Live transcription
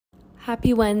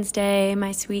Happy Wednesday,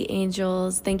 my sweet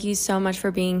angels. Thank you so much for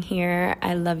being here.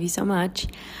 I love you so much.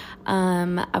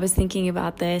 I was thinking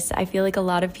about this. I feel like a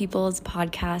lot of people's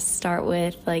podcasts start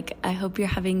with I hope you're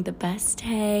having the best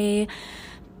day,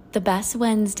 the best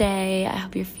Wednesday. I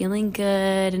hope you're feeling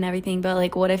good and everything.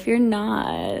 But what if you're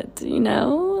not,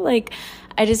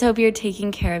 I just hope you're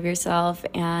taking care of yourself.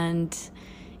 And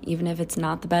even if it's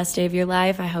not the best day of your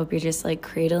life, I hope you're just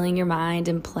cradling your mind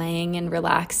and playing and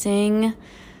relaxing.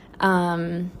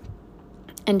 And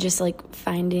just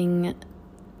finding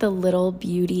the little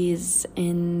beauties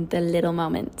in the little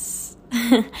moments.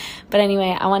 But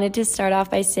anyway, I wanted to start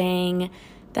off by saying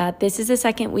that this is the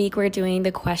second week we're doing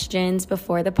the questions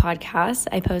before the podcast.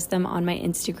 I post them on my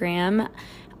Instagram,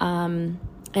 and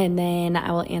then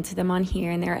I will answer them on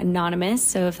here, and they're anonymous.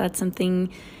 So if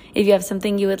you have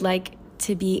something you would like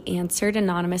to be answered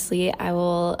anonymously, I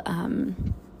will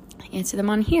answer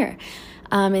them on here.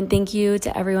 And thank you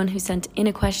to everyone who sent in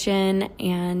a question.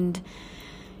 And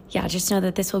yeah, just know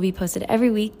that this will be posted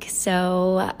every week.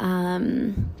 So,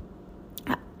 and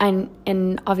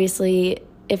obviously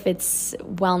if it's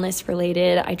wellness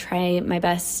related, I try my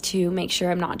best to make sure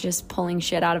I'm not just pulling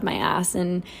shit out of my ass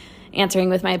and answering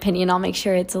with my opinion. I'll make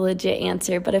sure it's a legit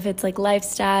answer. But if it's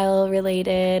lifestyle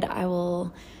related, I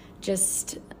will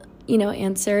just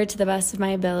answer to the best of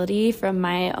my ability from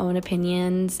my own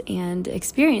opinions and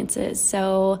experiences.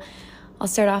 So I'll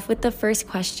start off with the first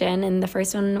question. And the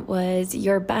first one was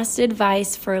your best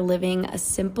advice for living a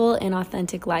simple and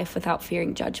authentic life without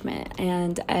fearing judgment.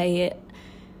 And I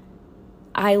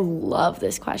love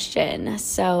this question.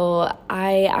 So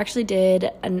I actually did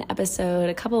an episode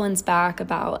a couple months back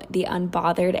about the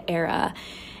unbothered era.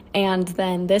 And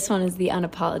then this one is the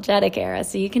unapologetic era.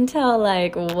 So you can tell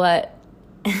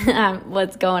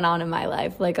what's going on in my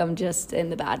life. I'm just in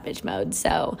the bad bitch mode.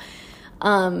 So,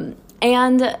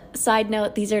 and side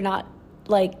note, these are not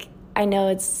I know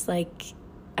it's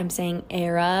I'm saying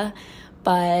era,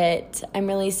 but I'm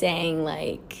really saying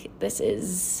this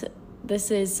is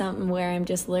something where I'm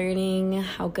just learning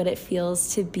how good it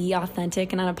feels to be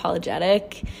authentic and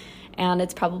unapologetic. And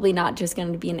it's probably not just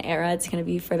going to be an era. It's going to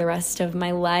be for the rest of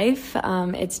my life.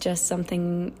 It's just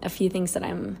a few things that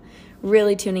I'm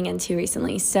really tuning into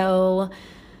recently. So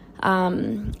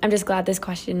I'm just glad this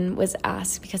question was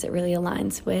asked because it really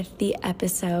aligns with the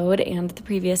episode and the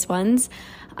previous ones.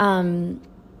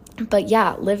 But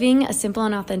yeah, living a simple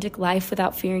and authentic life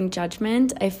without fearing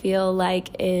judgment, I feel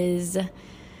is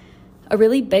a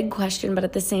really big question, but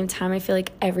at the same time, I feel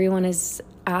like everyone is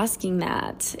asking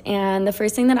that. And the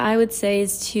first thing that I would say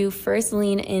is to first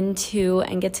lean into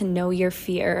and get to know your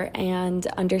fear and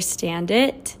understand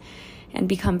it and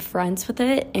become friends with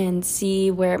it and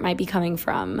see where it might be coming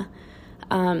from.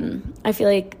 I feel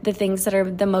like the things that are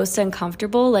the most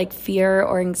uncomfortable, like fear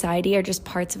or anxiety, are just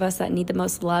parts of us that need the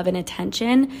most love and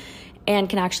attention and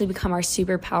can actually become our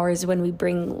superpowers when we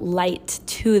bring light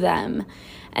to them.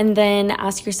 And then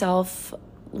ask yourself,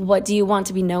 what do you want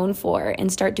to be known for? And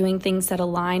start doing things that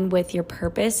align with your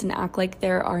purpose and act like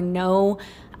there are no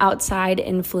outside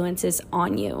influences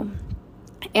on you.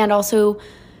 And also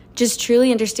just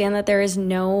truly understand that there is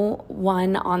no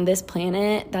one on this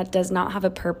planet that does not have a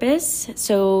purpose.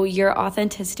 So your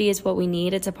authenticity is what we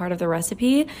need. It's a part of the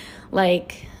recipe.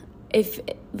 If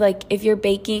you're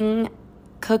baking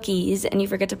cookies and you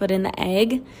forget to put in the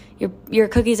egg, your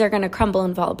cookies are going to crumble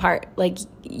and fall apart.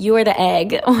 You are the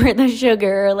egg or the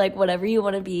sugar or whatever you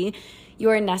want to be. You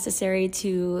are necessary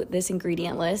to this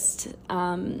ingredient list.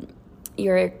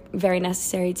 You're very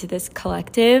necessary to this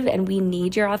collective, and we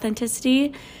need your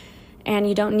authenticity. And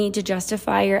you don't need to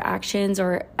justify your actions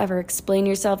or ever explain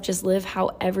yourself. Just live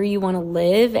however you want to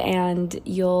live, and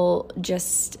you'll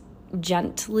just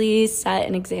gently set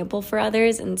an example for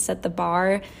others and set the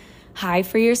bar high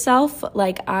for yourself.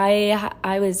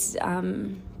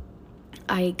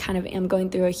 I kind of am going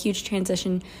through a huge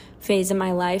transition phase in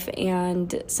my life,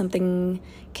 and something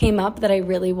came up that I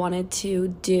really wanted to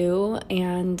do,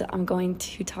 and I'm going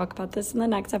to talk about this in the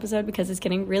next episode because it's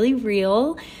getting really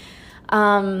real.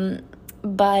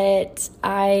 But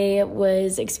I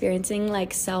was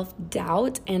experiencing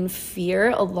self-doubt and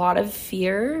fear, a lot of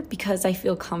fear, because I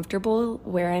feel comfortable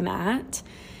where I'm at.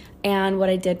 And what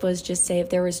I did was just say,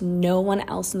 if there was no one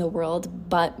else in the world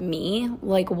but me,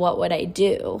 what would I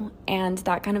do? And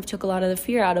that kind of took a lot of the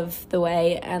fear out of the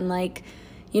way. And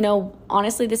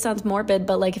honestly, this sounds morbid,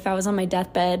 but if I was on my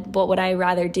deathbed, what would I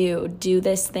rather do? Do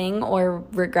this thing or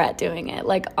regret doing it?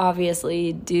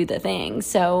 Obviously do the thing.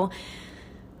 So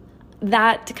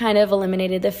that kind of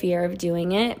eliminated the fear of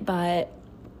doing it. But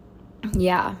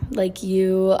yeah,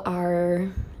 you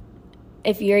are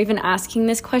if you're even asking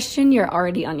this question, you're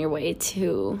already on your way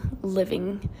to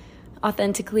living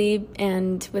authentically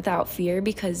and without fear,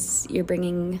 because you're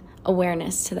bringing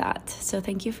awareness to that. So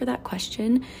thank you for that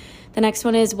question. The next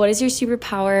one is, what is your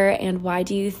superpower, and why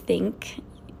do you think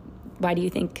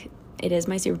it is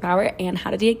my superpower, and how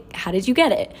did you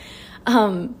get it?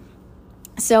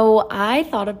 So I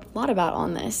thought a lot about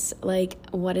on this, like,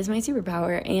 what is my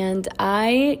superpower? And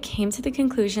I came to the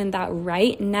conclusion that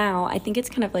right now, I think it's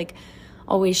kind of like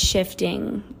always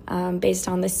shifting based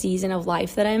on the season of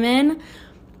life that I'm in.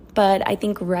 But I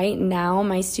think right now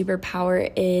my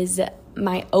superpower is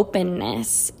my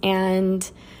openness. And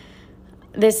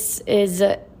this is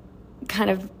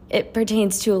it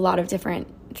pertains to a lot of different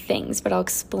things, but I'll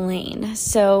explain.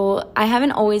 So I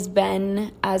haven't always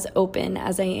been as open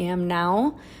as I am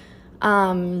now.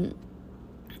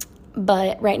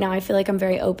 But right now I feel like I'm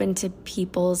very open to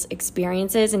people's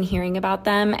experiences and hearing about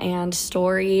them, and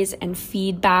stories and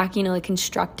feedback, like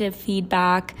constructive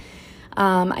feedback.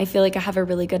 I feel like I have a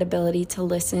really good ability to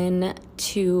listen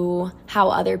to how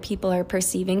other people are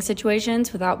perceiving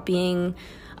situations without being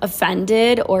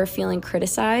offended or feeling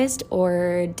criticized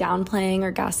or downplaying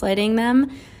or gaslighting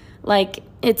them. Like,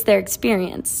 it's their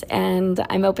experience, and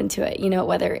I'm open to it,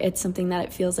 whether it's something that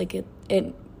it feels like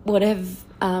it would have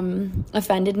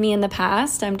offended me in the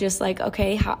past. I'm just like,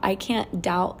 okay, I can't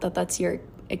doubt that that's your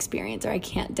experience, or I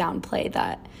can't downplay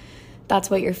that that's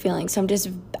what you're feeling. So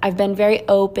I've been very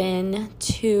open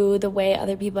to the way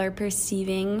other people are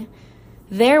perceiving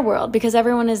their world, because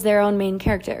everyone is their own main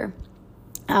character.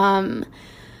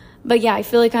 But yeah, I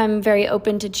feel like I'm very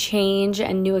open to change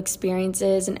and new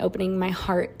experiences, and opening my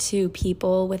heart to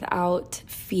people without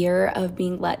fear of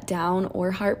being let down or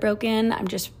heartbroken. I'm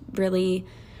just really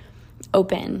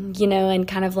open, and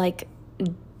kind of like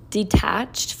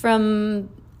detached from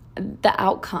the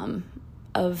outcome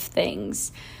of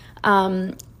things.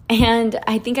 And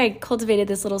I think I cultivated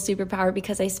this little superpower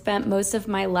because I spent most of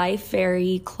my life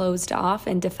very closed off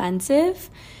and defensive,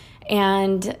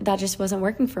 and that just wasn't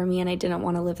working for me, and I didn't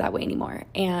want to live that way anymore.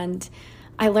 And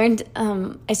I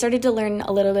started to learn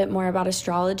a little bit more about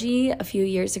astrology a few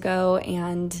years ago.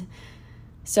 And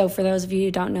so for those of you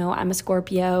who don't know, I'm a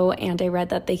Scorpio, and I read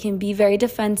that they can be very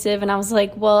defensive. And I was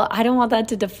like, well, I don't want that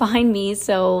to define me,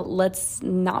 so let's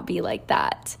not be like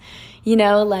that.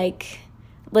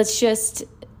 Let's just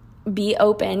be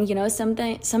open.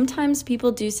 Sometimes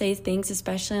people do say things,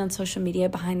 especially on social media,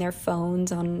 behind their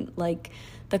phones, on like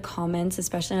the comments,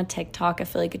 especially on TikTok. I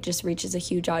feel like it just reaches a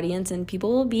huge audience, and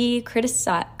people will be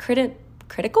critical.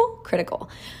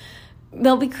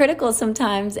 They'll be critical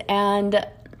sometimes, and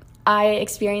I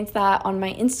experienced that on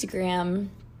my Instagram.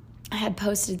 I had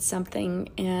posted something,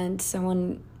 and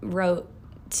someone wrote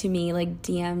to me, like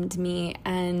DM'd me,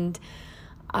 and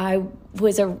I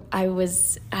was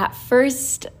at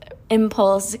first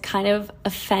impulse kind of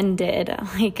offended.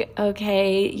 Like,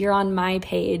 okay, you're on my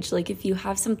page. Like, if you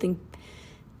have something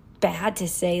bad to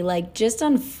say, like, just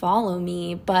unfollow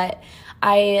me. But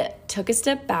I took a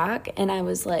step back, and I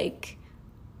was like,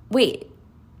 wait,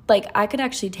 like, I could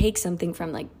actually take something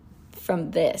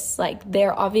from this. Like,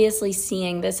 they're obviously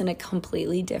seeing this in a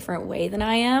completely different way than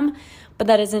I am, but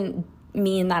that doesn't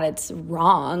mean that it's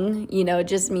wrong. It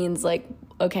just means like,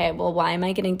 okay, well, why am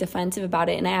I getting defensive about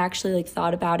it? And I actually like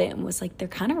thought about it and was like, they're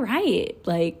kind of right.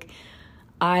 Like,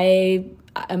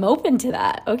 I'm open to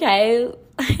that. Okay.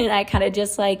 And I kind of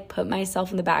just like put myself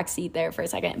in the back seat there for a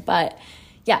second. But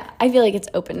yeah, I feel like it's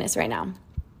openness right now.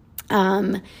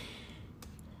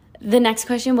 The next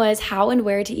question was how and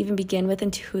where to even begin with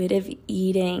intuitive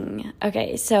eating.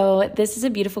 Okay, so this is a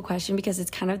beautiful question because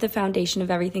it's kind of the foundation of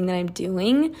everything that I'm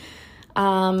doing.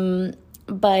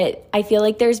 But I feel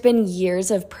like there's been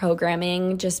years of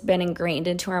programming just been ingrained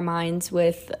into our minds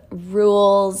with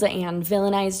rules and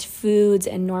villainized foods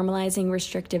and normalizing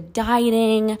restrictive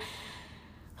dieting.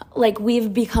 Like,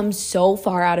 we've become so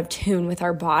far out of tune with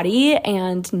our body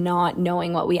and not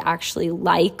knowing what we actually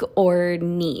like or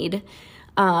need.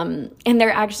 And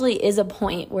there actually is a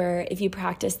point where if you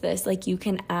practice this, like, you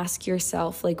can ask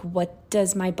yourself, like, what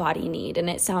does my body need? And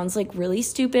it sounds like really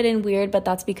stupid and weird, but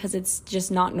that's because it's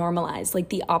just not normalized. Like,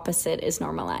 the opposite is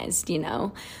normalized,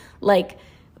 like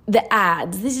the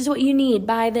ads, this is what you need,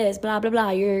 buy this, blah, blah, blah.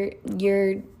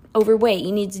 You're overweight,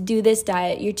 you need to do this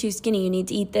diet, you're too skinny, you need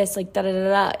to eat this, like, da, da, da,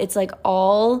 da. It's like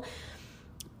all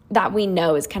that we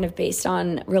know is kind of based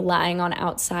on relying on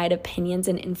outside opinions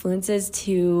and influences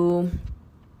to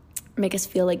make us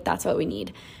feel like that's what we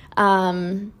need.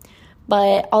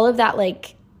 But all of that,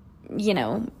 like,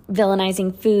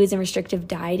 villainizing foods and restrictive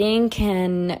dieting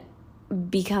can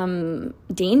become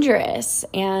dangerous,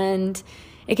 and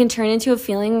it can turn into a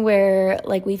feeling where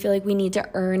like we feel like we need to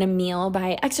earn a meal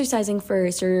by exercising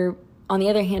first, or on the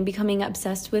other hand, becoming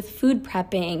obsessed with food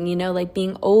prepping, you know, like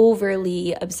being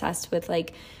overly obsessed with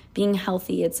like being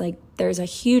healthy. It's like there's a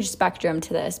huge spectrum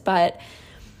to this, but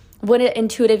what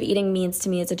intuitive eating means to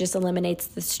me is it just eliminates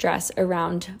the stress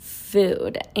around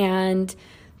food. And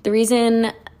the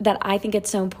reason that I think it's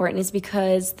so important is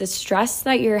because the stress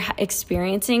that you're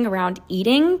experiencing around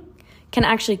eating can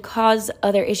actually cause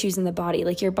other issues in the body.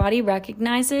 Like your body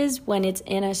recognizes when it's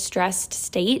in a stressed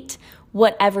state,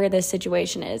 whatever the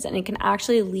situation is, and it can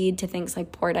actually lead to things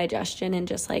like poor digestion and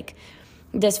just like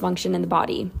dysfunction in the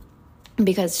body,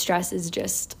 because stress is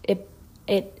just,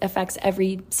 it affects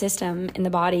every system in the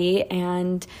body.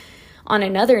 And on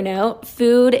another note,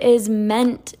 food is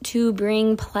meant to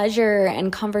bring pleasure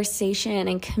and conversation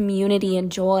and community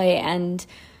and joy. And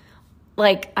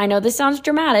like, I know this sounds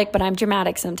dramatic, but I'm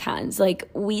dramatic sometimes. Like,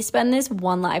 we spend this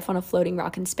one life on a floating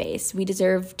rock in space. We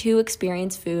deserve to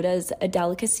experience food as a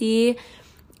delicacy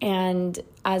and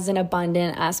as an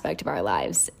abundant aspect of our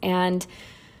lives. And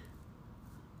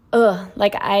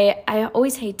like I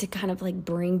always hate to kind of like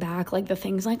bring back like the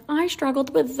things like, I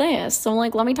struggled with this, so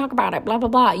like let me talk about it, blah blah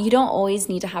blah. You don't always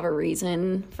need to have a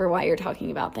reason for why you're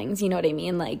talking about things, you know what I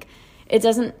mean? Like, it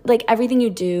doesn't, like, everything you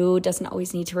do doesn't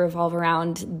always need to revolve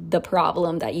around the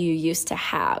problem that you used to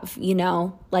have, you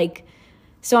know? Like,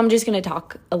 so I'm just going to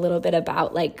talk a little bit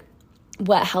about, like,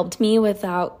 what helped me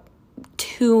without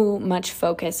too much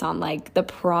focus on, like, the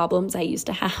problems I used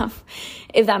to have,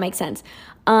 if that makes sense.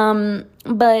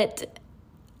 But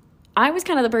I was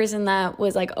kind of the person that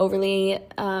was, like, overly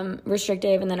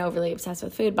restrictive and then overly obsessed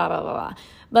with food, blah, blah, blah, blah.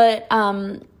 But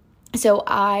so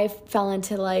I fell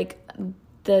into, like,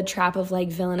 the trap of like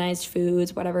villainized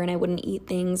foods, whatever, and I wouldn't eat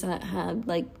things that had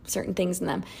like certain things in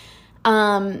them.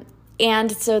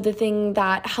 And so the thing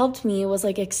that helped me was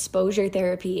like exposure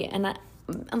therapy. And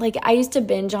like I used to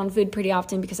binge on food pretty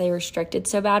often because I restricted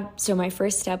so bad. So my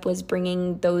first step was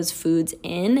bringing those foods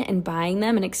in and buying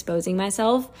them and exposing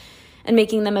myself and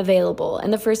making them available.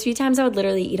 And the first few times I would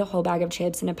literally eat a whole bag of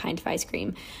chips and a pint of ice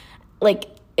cream. Like,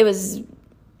 it was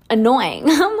annoying.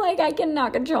 I'm like, I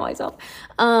cannot control myself.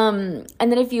 And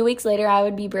then a few weeks later, I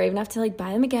would be brave enough to like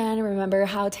buy them again and remember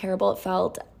how terrible it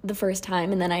felt the first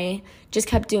time. And then I just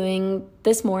kept doing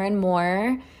this more and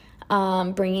more,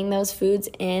 bringing those foods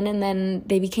in, and then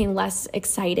they became less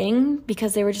exciting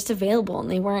because they were just available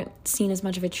and they weren't seen as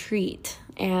much of a treat.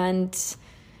 And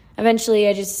eventually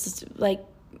I just like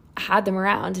had them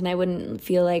around and I wouldn't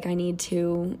feel like I need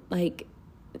to like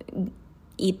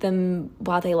eat them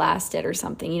while they lasted or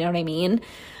something, you know what I mean?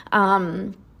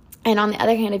 And on the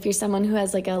other hand, if you're someone who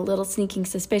has like a little sneaking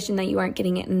suspicion that you aren't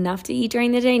getting enough to eat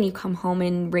during the day and you come home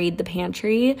and raid the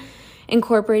pantry,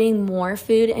 incorporating more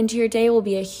food into your day will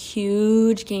be a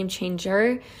huge game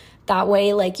changer. That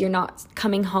way, like, you're not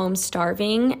coming home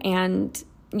starving and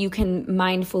you can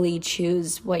mindfully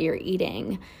choose what you're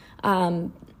eating.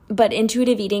 But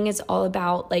intuitive eating is all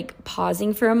about like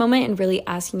pausing for a moment and really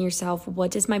asking yourself, what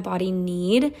does my body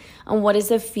need? And what is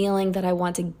the feeling that I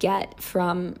want to get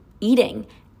from eating?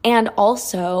 And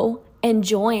also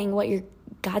enjoying what you're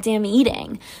goddamn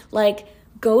eating. Like,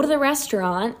 go to the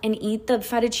restaurant and eat the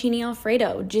fettuccine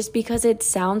Alfredo just because it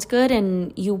sounds good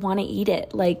and you want to eat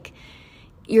it. Like,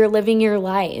 you're living your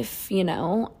life, you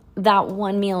know? That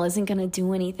one meal isn't going to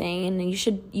do anything,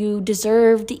 and you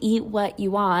deserve to eat what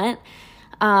you want.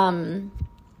 And,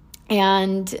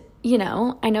 you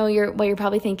know, I know you're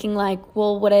probably thinking like,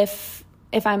 well, what if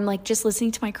I'm like just listening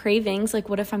to my cravings? Like,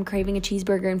 what if I'm craving a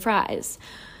cheeseburger and fries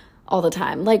all the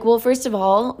time? Like, well, first of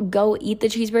all, go eat the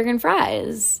cheeseburger and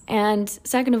fries. And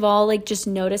second of all, like, just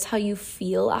notice how you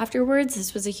feel afterwards.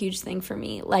 This was a huge thing for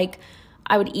me. Like,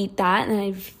 I would eat that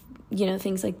and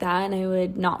things like that, and I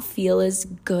would not feel as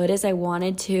good as I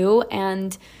wanted to.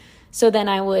 And so then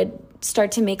I would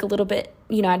start to make a little bit,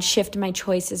 I'd shift my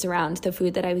choices around the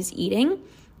food that I was eating.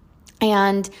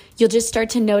 And you'll just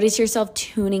start to notice yourself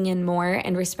tuning in more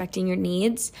and respecting your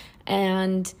needs.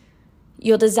 And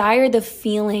you'll desire the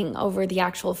feeling over the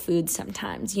actual food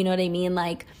sometimes. You know what I mean?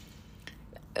 Like,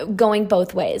 going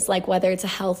both ways. Like, whether it's a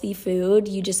healthy food,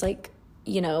 you just like,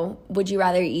 would you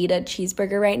rather eat a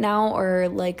cheeseburger right now or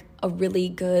like a really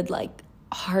good, like,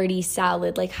 hearty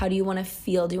salad? Like, how do you want to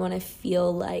feel? Do you want to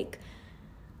feel like,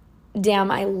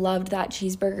 damn, I loved that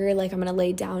cheeseburger, like, I'm gonna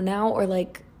lay down now? Or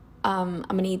like, I'm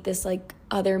gonna eat this like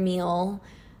other meal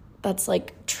that's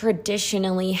like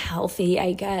traditionally healthy,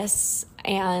 I guess,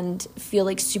 and feel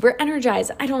like super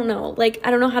energized. I don't know. Like,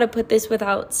 I don't know how to put this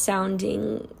without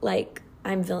sounding like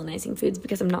I'm villainizing foods,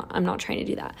 because I'm not trying to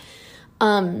do that.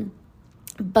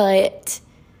 But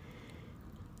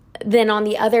then on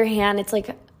the other hand, it's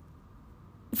like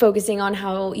focusing on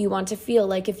how you want to feel.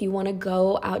 Like if you want to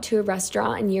go out to a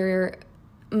restaurant and you're,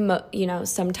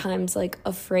 sometimes like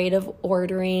afraid of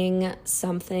ordering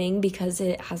something because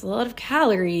it has a lot of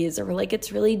calories or like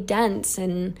it's really dense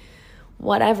and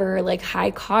whatever, like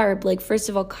high carb, like first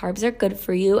of all, carbs are good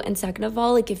for you. And second of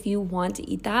all, like if you want to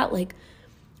eat that, like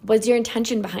what's your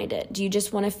intention behind it? Do you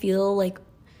just want to feel like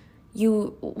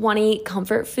you want to eat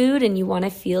comfort food and you want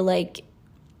to feel like,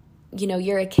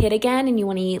 you're a kid again and you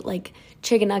want to eat like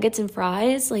chicken nuggets and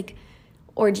fries? Like,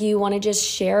 or do you want to just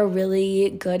share a really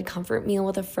good comfort meal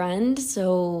with a friend?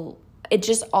 So it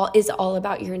just is all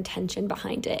about your intention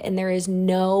behind it. And there is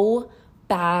no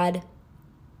bad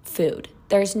food.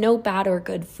 There's no bad or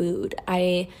good food.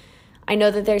 I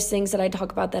know that there's things that I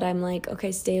talk about that I'm like,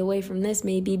 okay, stay away from this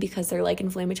maybe because they're like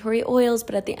inflammatory oils.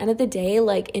 But at the end of the day,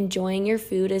 like enjoying your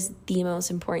food is the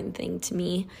most important thing to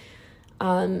me.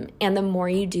 And the more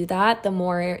you do that, the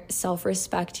more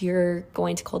self-respect you're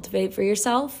going to cultivate for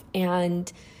yourself.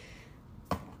 And,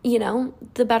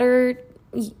 the better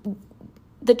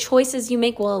the choices you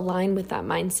make will align with that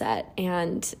mindset.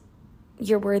 And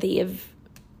you're worthy of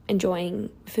enjoying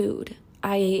food.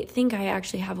 I think I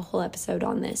actually have a whole episode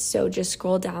on this. So just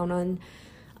scroll down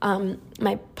on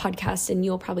my podcast and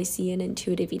you'll probably see an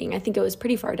intuitive eating. I think it was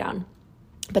pretty far down.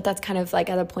 But that's kind of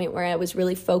like at a point where I was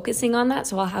really focusing on that.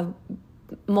 So I'll have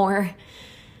more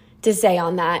to say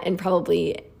on that, and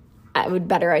probably I would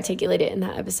better articulate it in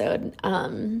that episode,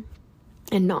 and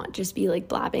not just be like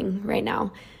blabbing right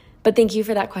now. But thank you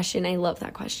for that question. I love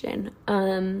that question.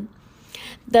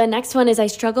 The next one is, I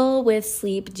struggle with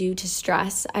sleep due to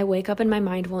stress. I wake up and my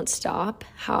mind won't stop.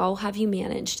 How have you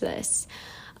managed this?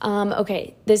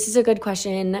 Okay, this is a good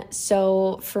question.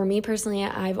 So for me personally,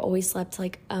 I've always slept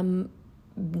like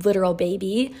literal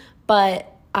baby, but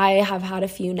I have had a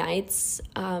few nights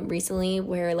recently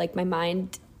where like my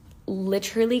mind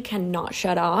literally cannot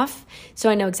shut off. So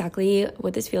I know exactly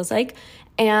what this feels like.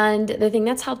 And the thing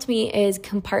that's helped me is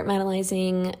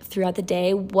compartmentalizing throughout the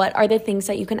day. What are the things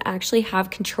that you can actually have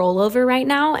control over right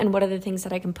now? And what are the things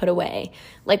that I can put away?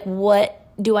 Like, what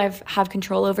do I have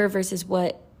control over versus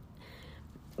what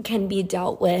can be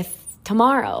dealt with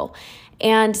tomorrow?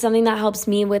 And something that helps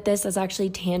me with this that's actually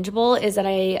tangible is that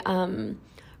I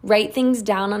write things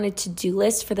down on a to-do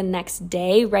list for the next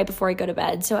day right before I go to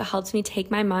bed. So it helps me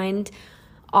take my mind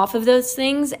off of those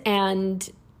things and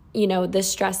the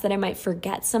stress that I might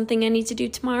forget something I need to do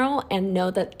tomorrow, and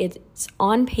know that it's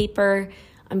on paper.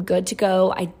 I'm good to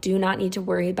go. I do not need to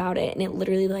worry about it. And it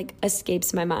literally like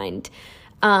escapes my mind.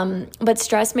 But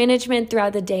stress management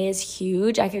throughout the day is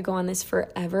huge. I could go on this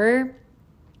forever.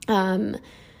 But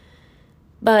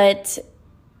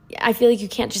I feel like you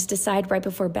can't just decide right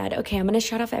before bed, okay, I'm going to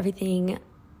shut off everything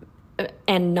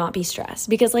and not be stressed.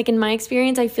 Because like in my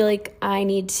experience, I feel like I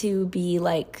need to be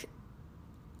like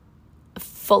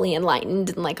fully enlightened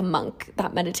and like a monk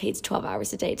that meditates 12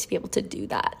 hours a day to be able to do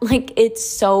that. Like it's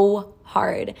so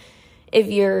hard if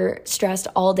you're stressed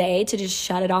all day to just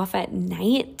shut it off at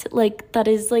night. Like that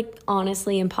is like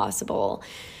honestly impossible.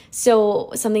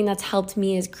 So something that's helped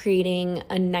me is creating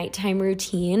a nighttime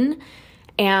routine,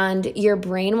 and your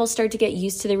brain will start to get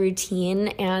used to the routine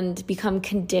and become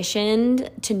conditioned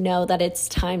to know that it's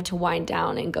time to wind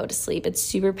down and go to sleep. It's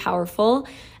super powerful.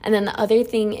 And then the other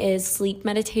thing is sleep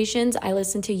meditations. I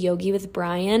listen to Yogi with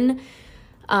Brian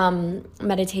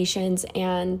meditations,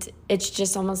 and it's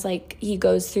just almost like he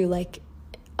goes through like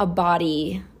a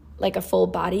body, like a full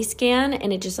body scan,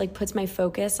 and it just like puts my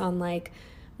focus on like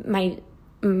my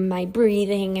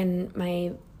breathing and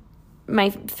my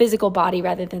physical body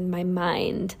rather than my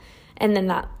mind. And then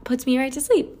that puts me right to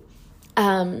sleep.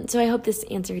 So I hope this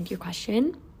answered your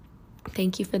question.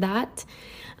 Thank you for that.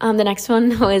 The next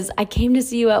one was, I came to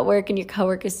see you at work and your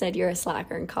coworker said you're a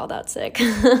slacker and called out sick.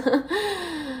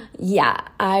 Yeah,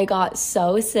 I got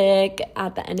so sick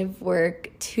at the end of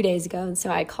work 2 days ago. And so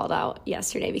I called out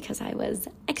yesterday because I was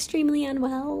extremely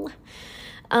unwell.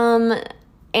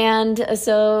 And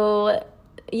so,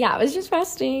 yeah, I was just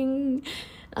resting.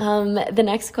 The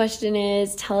next question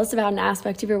is, tell us about an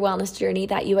aspect of your wellness journey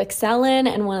that you excel in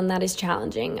and one that is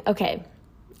challenging. Okay.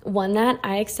 One that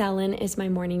I excel in is my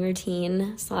morning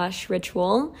routine /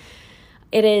 ritual.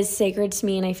 It is sacred to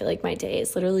me, and I feel like my day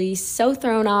is literally so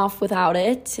thrown off without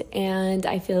it. And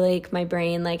I feel like my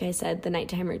brain, like I said, the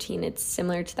nighttime routine, it's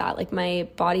similar to that. Like my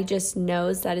body just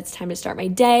knows that it's time to start my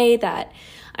day, that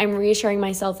I'm reassuring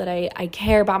myself that I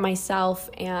care about myself,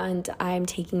 and I'm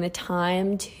taking the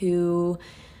time to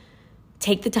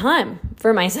take the time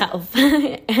for myself.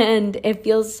 And it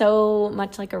feels so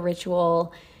much like a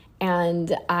ritual.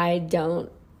 And I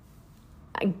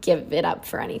give it up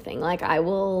for anything. Like,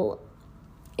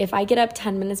 if I get up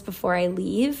 10 minutes before I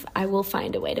leave, I will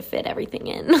find a way to fit everything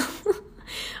in.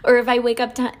 Or if I wake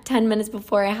up 10 minutes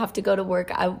before I have to go to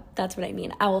work, that's what I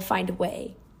mean. I will find a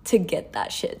way to get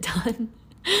that shit done.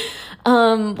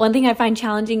 One thing I find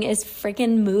challenging is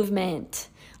freaking movement.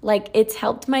 Like, it's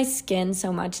helped my skin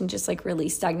so much and just like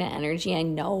release stagnant energy. I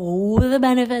know the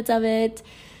benefits of it.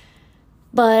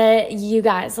 But you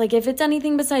guys, like, if it's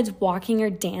anything besides walking or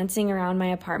dancing around my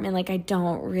apartment, like, I'm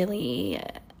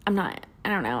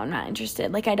not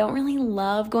interested. Like, I don't really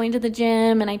love going to the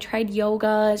gym, and I tried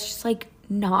yoga. It's just like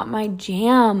not my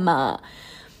jam.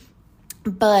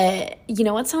 But you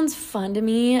know what sounds fun to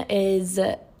me is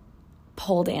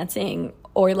pole dancing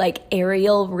or like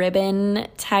aerial ribbon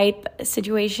type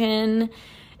situation.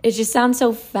 It just sounds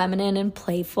so feminine and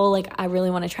playful. Like, I really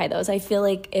want to try those. I feel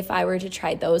like if I were to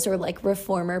try those, or like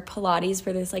reformer Pilates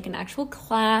where there's like an actual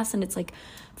class and it's like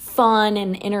fun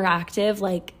and interactive,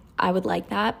 like I would like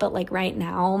that. But like right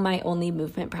now, my only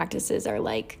movement practices are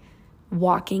like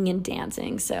walking and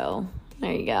dancing. So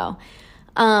there you go.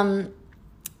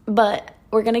 But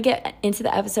we're going to get into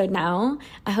the episode now.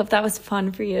 I hope that was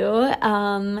fun for you.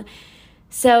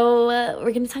 So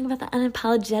we're going to talk about the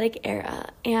unapologetic era,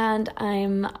 and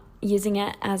I'm using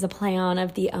it as a play on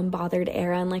of the unbothered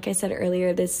era. And like I said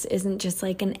earlier, this isn't just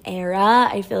like an era.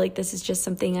 I feel like this is just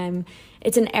something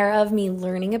it's an era of me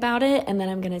learning about it, and then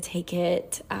I'm going to take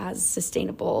it as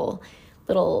sustainable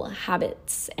little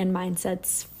habits and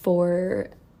mindsets for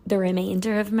the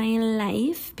remainder of my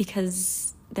life,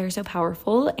 because they're so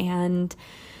powerful. And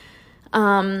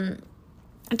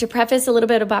to preface a little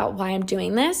bit about why I'm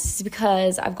doing this is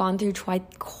because I've gone through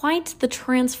quite the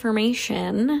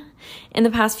transformation in the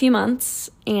past few months,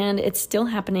 and it's still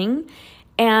happening.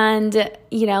 And,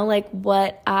 you know, like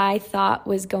what I thought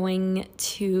was going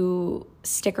to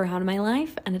stick around in my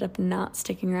life ended up not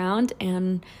sticking around.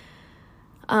 And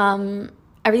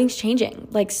everything's changing,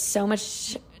 like so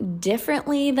much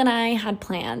differently than I had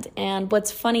planned. And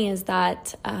what's funny is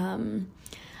that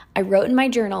I wrote in my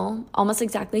journal almost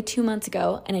exactly 2 months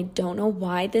ago, and I don't know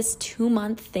why this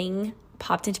 2-month thing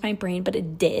popped into my brain, but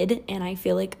it did, and I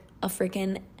feel like a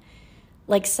freaking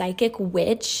like psychic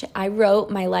witch. I wrote,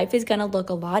 my life is gonna look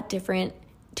a lot different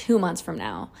 2 months from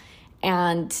now.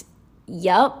 And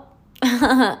yep.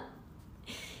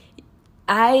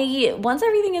 Once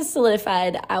everything is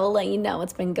solidified, I will let you know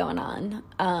what's been going on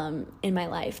in my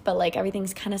life. But like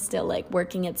everything's kind of still like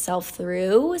working itself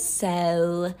through,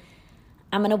 so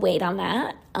I'm gonna wait on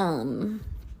that.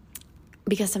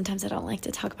 Because sometimes I don't like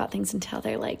to talk about things until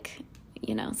they're like,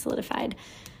 you know, solidified.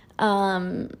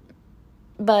 But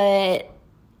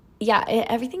yeah,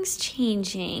 everything's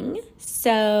changing.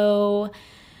 So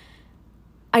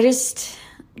I just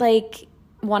like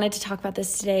wanted to talk about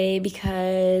this today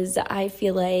because I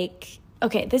feel like,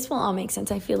 okay, this will all make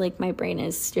sense. I feel like my brain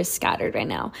is just scattered right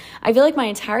now. I feel like my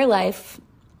entire life,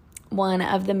 one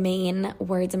of the main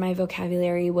words in my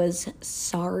vocabulary was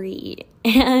sorry.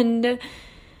 And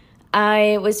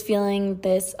I was feeling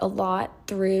this a lot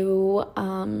through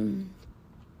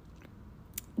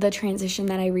the transition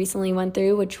that I recently went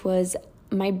through, which was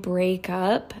my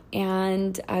breakup.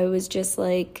 And I was just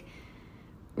like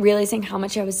realizing how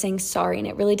much I was saying sorry, and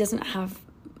it really doesn't have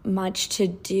much to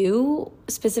do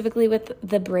specifically with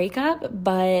the breakup,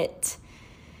 but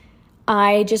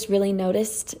I just really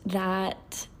noticed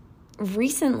that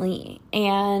recently,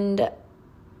 and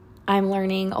I'm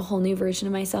learning a whole new version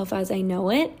of myself as I know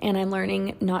it, and I'm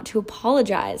learning not to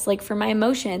apologize, like for my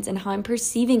emotions and how I'm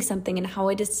perceiving something and how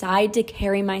I decide to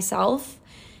carry myself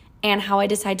and how I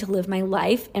decide to live my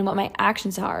life and what my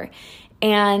actions are.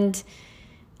 And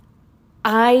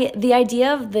the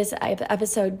idea of this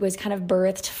episode was kind of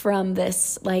birthed from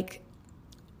this like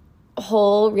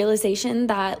whole realization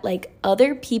that like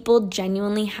other people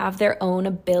genuinely have their own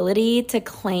ability to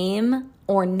claim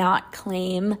or not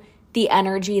claim the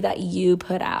energy that you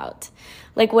put out.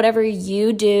 Like whatever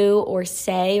you do or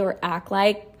say or act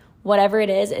like, whatever it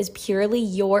is purely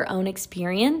your own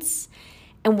experience.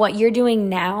 And what you're doing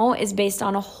now is based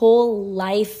on a whole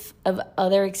life of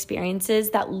other experiences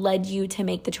that led you to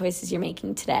make the choices you're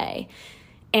making today.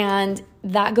 And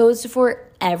that goes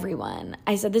for everyone.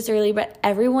 I said this earlier, but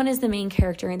everyone is the main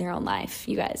character in their own life,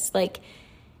 you guys. Like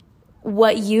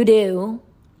what you do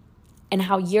and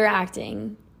how you're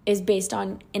acting is based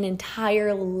on an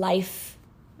entire life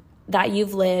that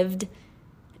you've lived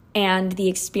and the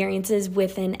experiences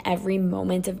within every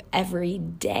moment of every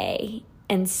day.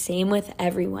 And same with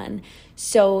everyone.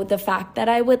 So the fact that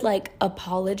I would like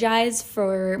apologize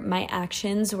for my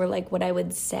actions or like what I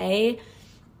would say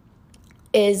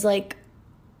is like,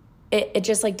 it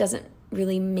just like doesn't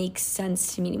really make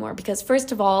sense to me anymore. Because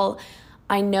first of all,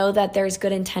 I know that there's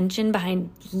good intention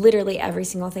behind literally every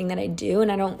single thing that I do,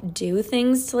 and I don't do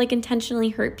things to like intentionally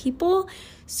hurt people.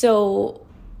 So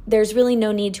there's really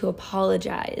no need to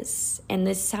apologize. And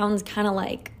this sounds kind of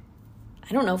like,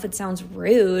 I don't know if it sounds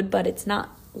rude, but it's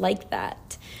not like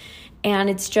that. And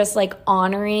it's just like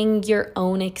honoring your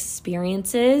own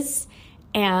experiences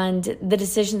and the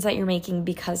decisions that you're making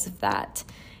because of that.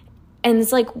 And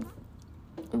it's like,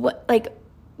 what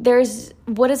does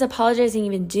apologizing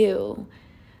even do?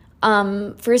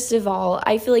 First of all,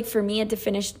 I feel like for me, it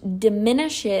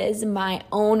diminishes my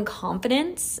own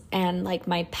confidence and like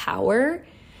my power.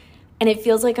 And it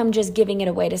feels like I'm just giving it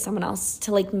away to someone else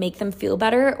to like make them feel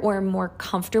better or more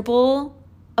comfortable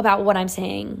about what I'm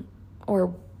saying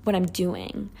or what I'm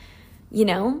doing, you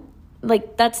know?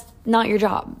 Like, that's not your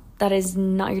job. That is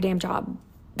not your damn job.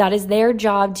 That is their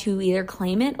job to either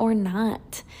claim it or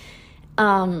not.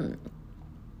 Like,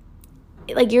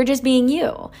 you're just being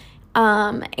you.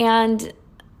 And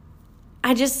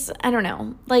I don't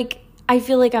know. Like, I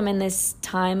feel like I'm in this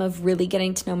time of really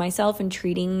getting to know myself and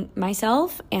treating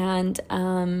myself and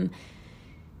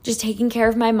just taking care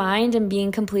of my mind and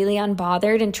being completely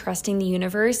unbothered and trusting the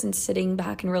universe and sitting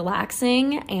back and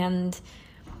relaxing and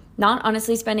not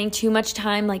honestly spending too much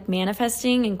time like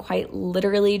manifesting and quite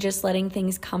literally just letting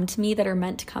things come to me that are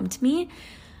meant to come to me.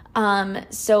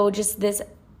 So just this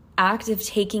act of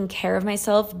taking care of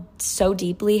myself so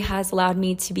deeply has allowed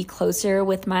me to be closer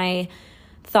with my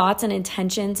thoughts and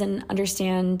intentions and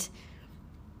understand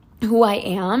who I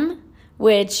am,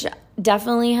 which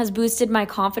definitely has boosted my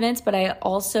confidence. But I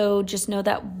also just know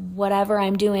that whatever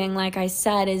I'm doing, like I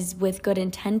said, is with good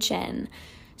intention.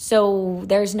 So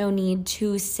there's no need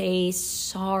to say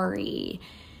sorry.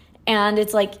 And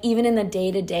it's like, even in the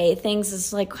day-to-day things, this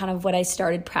is like kind of what I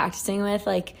started practicing with.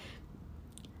 Like,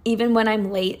 even when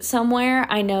I'm late somewhere,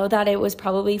 I know that it was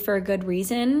probably for a good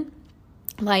reason.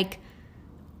 Like,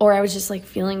 or I was just like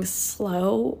feeling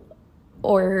slow,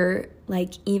 or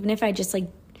like even if I just like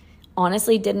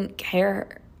honestly didn't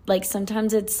care. Like,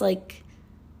 sometimes it's like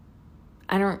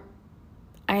I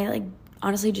like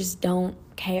honestly just don't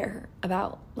care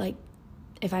about like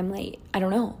if I'm late. I don't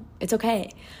know. It's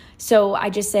okay. So I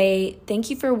just say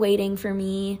thank you for waiting for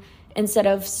me instead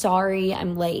of sorry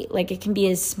I'm late. Like, it can be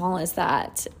as small as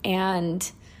that.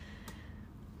 And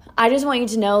I just want you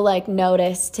to know, like,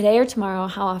 notice today or tomorrow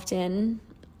how often,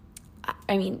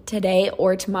 I mean, today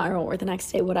or tomorrow or the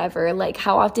next day, whatever, like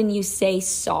how often you say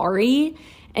sorry,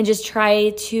 and just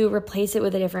try to replace it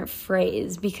with a different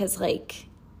phrase, because like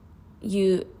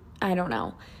I don't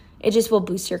know, it just will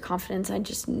boost your confidence. I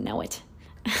just know it.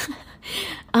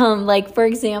 Like, for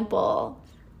example,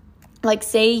 like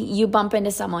say you bump into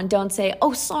someone, don't say,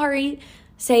 oh, sorry.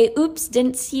 Say, oops,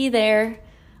 didn't see you there.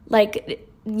 Like,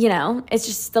 you know, it's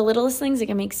just the littlest things that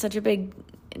can make such a big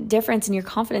difference in your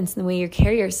confidence and the way you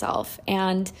carry yourself.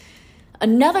 And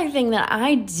another thing that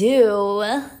I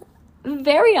do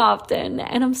very often,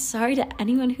 and I'm sorry to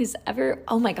anyone who's ever,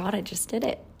 oh my God, I just did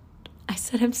it. I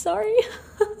said, I'm sorry.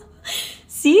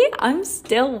 See, I'm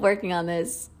still working on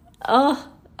this.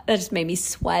 Oh, that just made me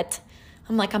sweat.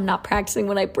 I'm like, I'm not practicing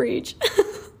what I preach.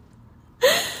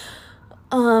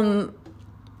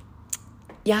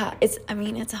 Yeah,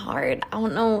 it's hard. I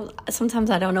don't know. Sometimes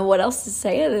I don't know what else to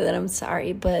say other than I'm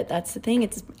sorry, but that's the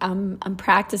thing. I'm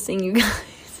practicing, you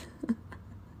guys.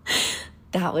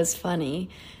 That was funny.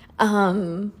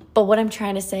 But what I'm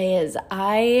trying to say is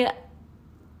I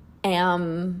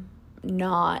am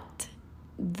not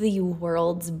the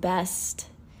world's best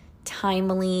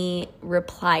timely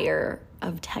replier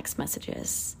of text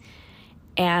messages.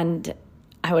 And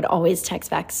I would always text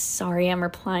back, sorry, I'm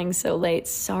replying so late.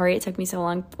 Sorry, it took me so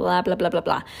long, blah, blah, blah, blah,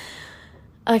 blah.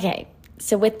 Okay,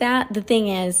 so with that, the thing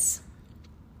is,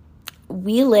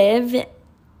 we live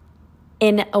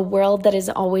in a world that is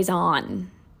always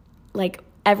on. Like,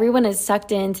 everyone is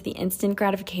sucked into the instant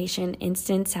gratification,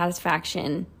 instant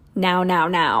satisfaction,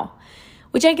 now,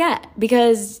 which I get,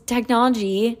 because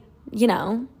technology, you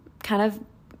know, kind of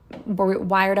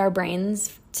wired our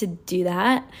brains to do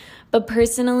that. But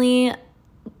personally,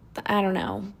 I don't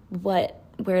know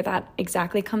where that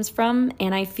exactly comes from,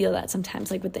 and I feel that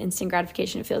sometimes, like with the instant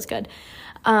gratification, it feels good.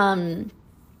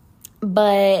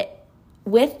 But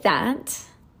with that,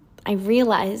 I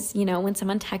realize, you know, when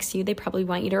someone texts you, they probably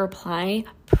want you to reply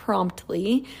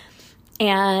promptly.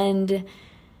 And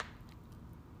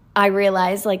I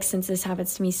realize, like, since this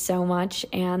happens to me so much,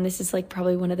 and this is like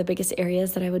probably one of the biggest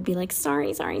areas that I would be like,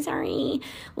 sorry.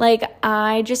 Like,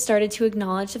 I just started to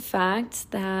acknowledge the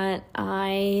fact that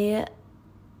I,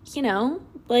 you know,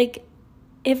 like,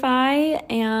 if I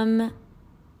am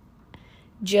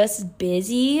just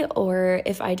busy, or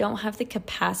if I don't have the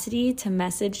capacity to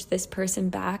message this person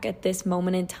back at this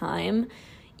moment in time,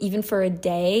 even for a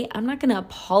day, I'm not going to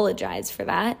apologize for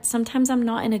that. Sometimes I'm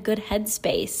not in a good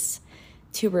headspace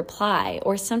to reply,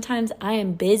 or sometimes I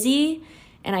am busy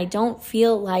and I don't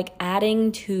feel like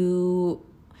adding to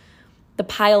the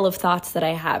pile of thoughts that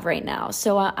I have right now.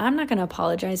 So I'm not going to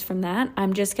apologize from that.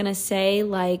 I'm just going to say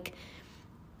like,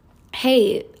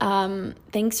 hey,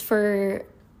 thanks for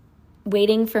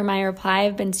waiting for my reply.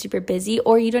 I've been super busy.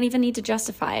 Or you don't even need to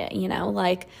justify it,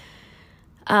 like,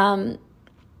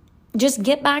 just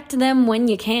get back to them when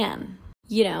you can.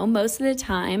 Most of the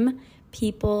time,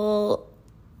 people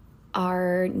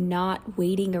are not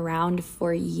waiting around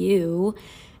for you.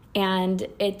 And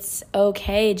it's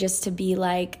okay just to be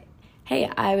like, hey,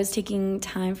 I was taking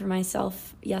time for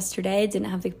myself yesterday, didn't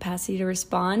have the capacity to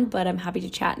respond, but I'm happy to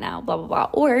chat now, blah, blah, blah.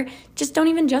 Or just don't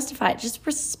even justify it. Just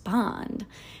respond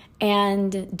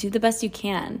and do the best you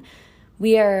can.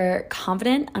 We are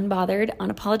confident, unbothered,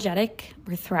 unapologetic.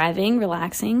 We're thriving,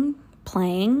 relaxing,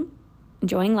 playing,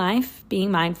 enjoying life,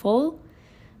 being mindful,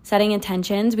 setting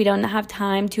intentions. We don't have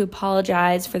time to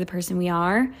apologize for the person we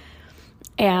are.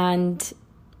 And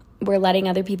we're letting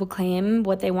other people claim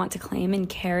what they want to claim and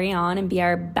carry on and be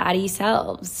our baddie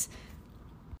selves.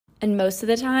 And most of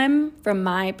the time, from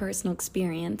my personal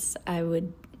experience, I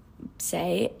would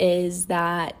say, is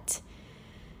that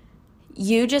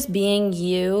you just being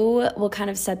you will kind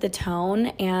of set the tone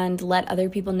and let other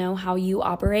people know how you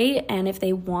operate. And if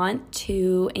they want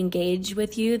to engage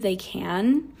with you, they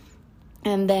can.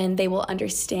 And then they will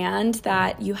understand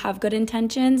that you have good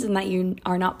intentions and that you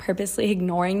are not purposely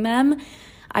ignoring them.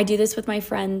 I do this with my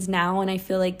friends now, and I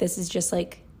feel like this is just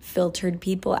like filtered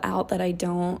people out that I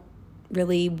don't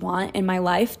really want in my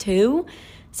life too.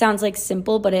 Sounds like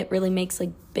simple, but it really makes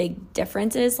like big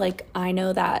differences. Like I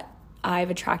know that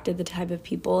I've attracted the type of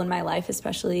people in my life,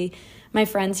 especially my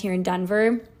friends here in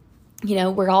Denver.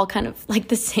 We're all kind of like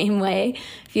the same way.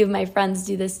 A few of my friends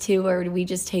do this too, where we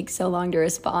just take so long to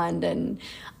respond, and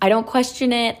I don't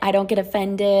question it. I don't get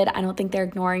offended. I don't think they're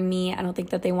ignoring me. I don't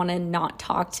think that they want to not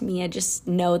talk to me. I just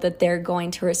know that they're going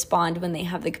to respond when they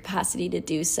have the capacity to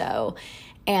do so.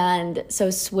 And so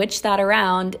switch that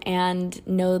around and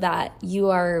know that you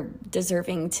are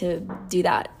deserving to do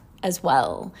that as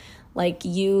well. Like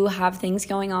you have things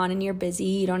going on and you're busy.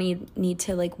 You don't need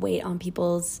to like wait on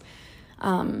people's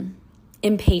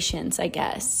impatience, I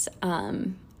guess.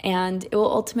 And it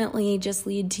will ultimately just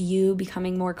lead to you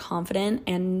becoming more confident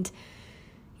and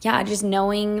just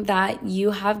knowing that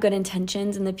you have good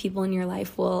intentions and the people in your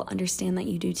life will understand that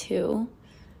you do too.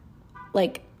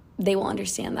 Like they will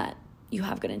understand that you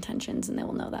have good intentions and they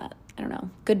will know that. I don't know.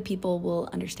 Good people will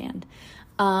understand.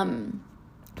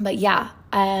 But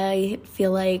I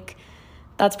feel like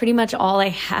that's pretty much all I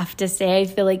have to say. I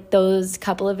feel like those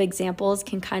couple of examples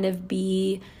can kind of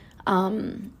be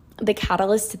the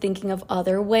catalyst to thinking of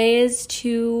other ways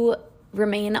to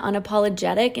remain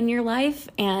unapologetic in your life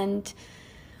and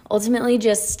ultimately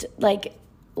just like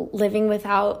living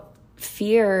without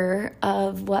fear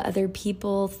of what other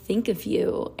people think of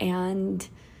you and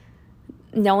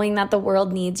knowing that the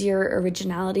world needs your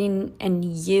originality and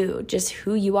you, just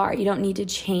who you are. You don't need to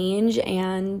change,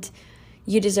 and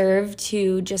you deserve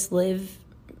to just live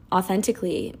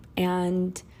authentically.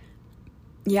 And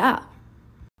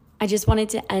I just wanted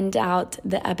to end out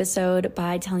the episode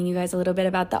by telling you guys a little bit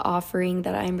about the offering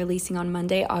that I'm releasing on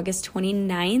Monday, August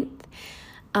 29th.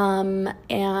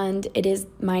 And it is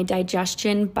my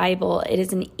Digestion Bible. It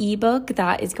is an ebook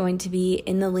that is going to be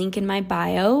in the link in my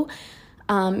bio.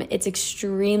 It's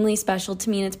extremely special to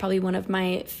me, and it's probably one of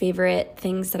my favorite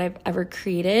things that I've ever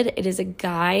created. It is a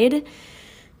guide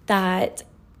that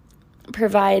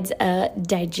provides a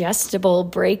digestible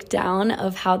breakdown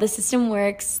of how the system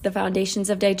works, the foundations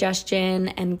of digestion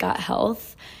and gut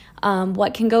health,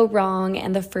 what can go wrong,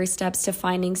 and the first steps to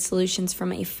finding solutions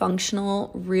from a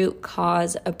functional root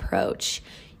cause approach.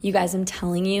 You guys, I'm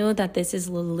telling you that this is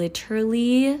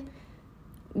literally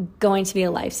going to be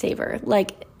a lifesaver.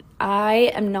 Like,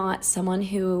 I am not someone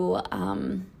who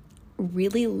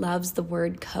really loves the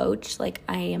word coach. Like,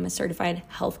 I am a certified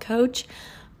health coach,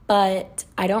 but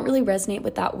I don't really resonate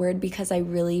with that word because I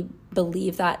really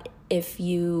believe that if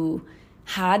you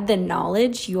had the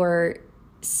knowledge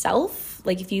yourself,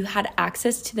 like if you had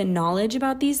access to the knowledge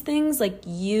about these things, like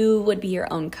you would be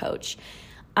your own coach.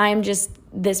 I'm just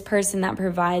this person that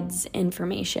provides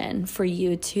information for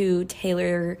you to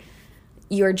tailor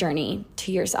your journey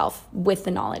to yourself with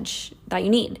the knowledge that you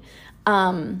need.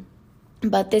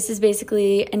 But this is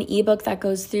basically an ebook that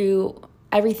goes through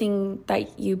everything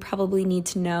that you probably need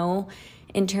to know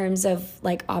in terms of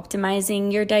like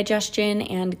optimizing your digestion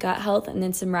and gut health, and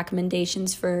then some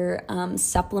recommendations for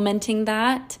supplementing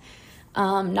that.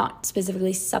 Not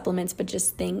specifically supplements, but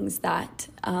just things that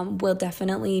will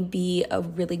definitely be a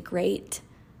really great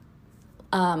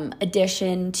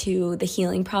addition to the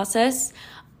healing process.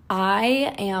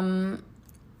 I am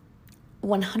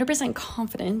 100%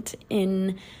 confident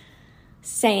in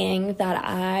saying that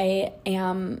I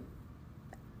am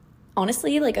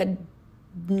honestly like a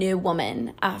new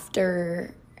woman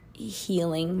after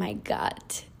healing my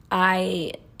gut.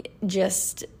 I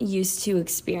just used to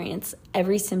experience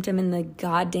every symptom in the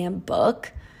goddamn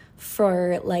book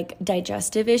for like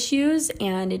digestive issues,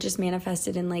 and it just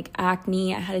manifested in like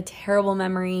acne. I had a terrible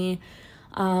memory.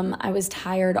 I was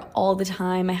tired all the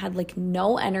time. I had like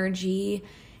no energy,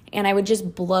 and I would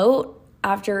just bloat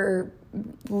after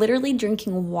literally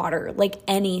drinking water, like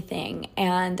anything.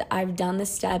 And I've done the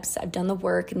steps, I've done the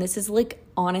work, and this is like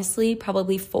honestly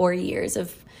probably 4 years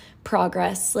of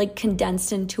progress, like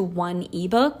condensed into one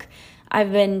ebook.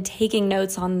 I've been taking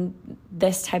notes on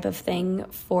this type of thing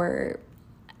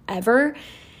forever,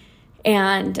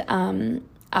 and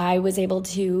I was able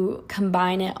to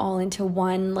combine it all into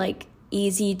one like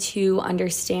easy to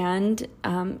understand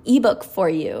ebook for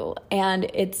you, and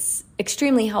it's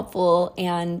extremely helpful,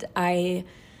 and I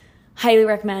highly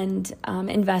recommend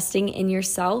investing in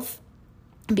yourself,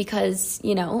 because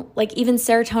you know, like even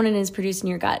serotonin is produced in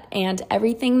your gut, and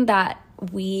every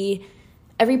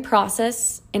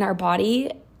process in our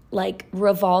body like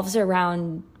revolves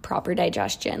around proper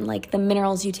digestion. Like the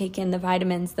minerals you take in, the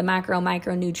vitamins, the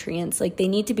micronutrients, like they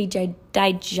need to be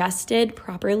digested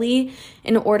properly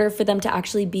in order for them to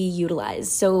actually be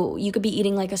utilized. So you could be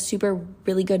eating like a super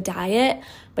really good diet,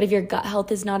 but if your gut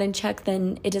health is not in check,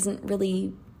 then it doesn't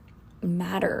really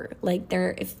matter. Like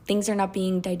if things are not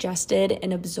being digested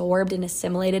and absorbed and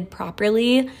assimilated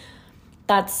properly,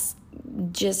 that's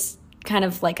just kind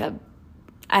of like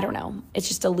I don't know, it's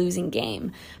just a losing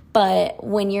game. But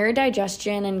when your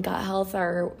digestion and gut health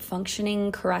are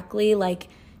functioning correctly, like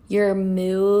your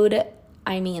mood,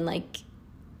 I mean, like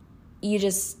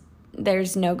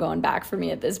there's no going back for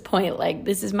me at this point. Like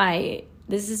this is my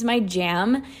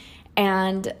jam,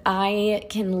 and I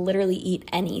can literally eat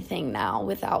anything now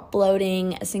without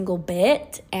bloating a single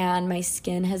bit, and my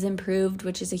skin has improved,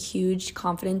 which is a huge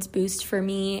confidence boost for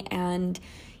me. And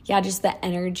yeah, just the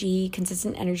energy,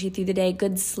 consistent energy through the day,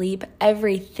 good sleep,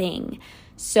 everything.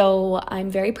 So I'm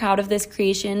very proud of this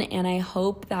creation, and I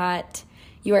hope that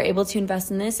you are able to invest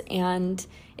in this. And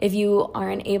if you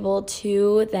aren't able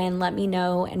to, then let me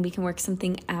know and we can work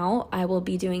something out. I will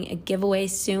be doing a giveaway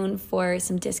soon for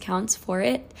some discounts for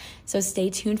it, so stay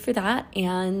tuned for that.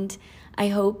 And I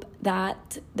hope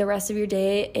that the rest of your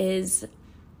day is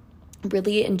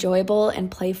really enjoyable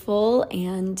and playful,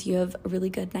 and you have a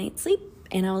really good night's sleep.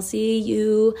 And I will see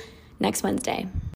you next Wednesday.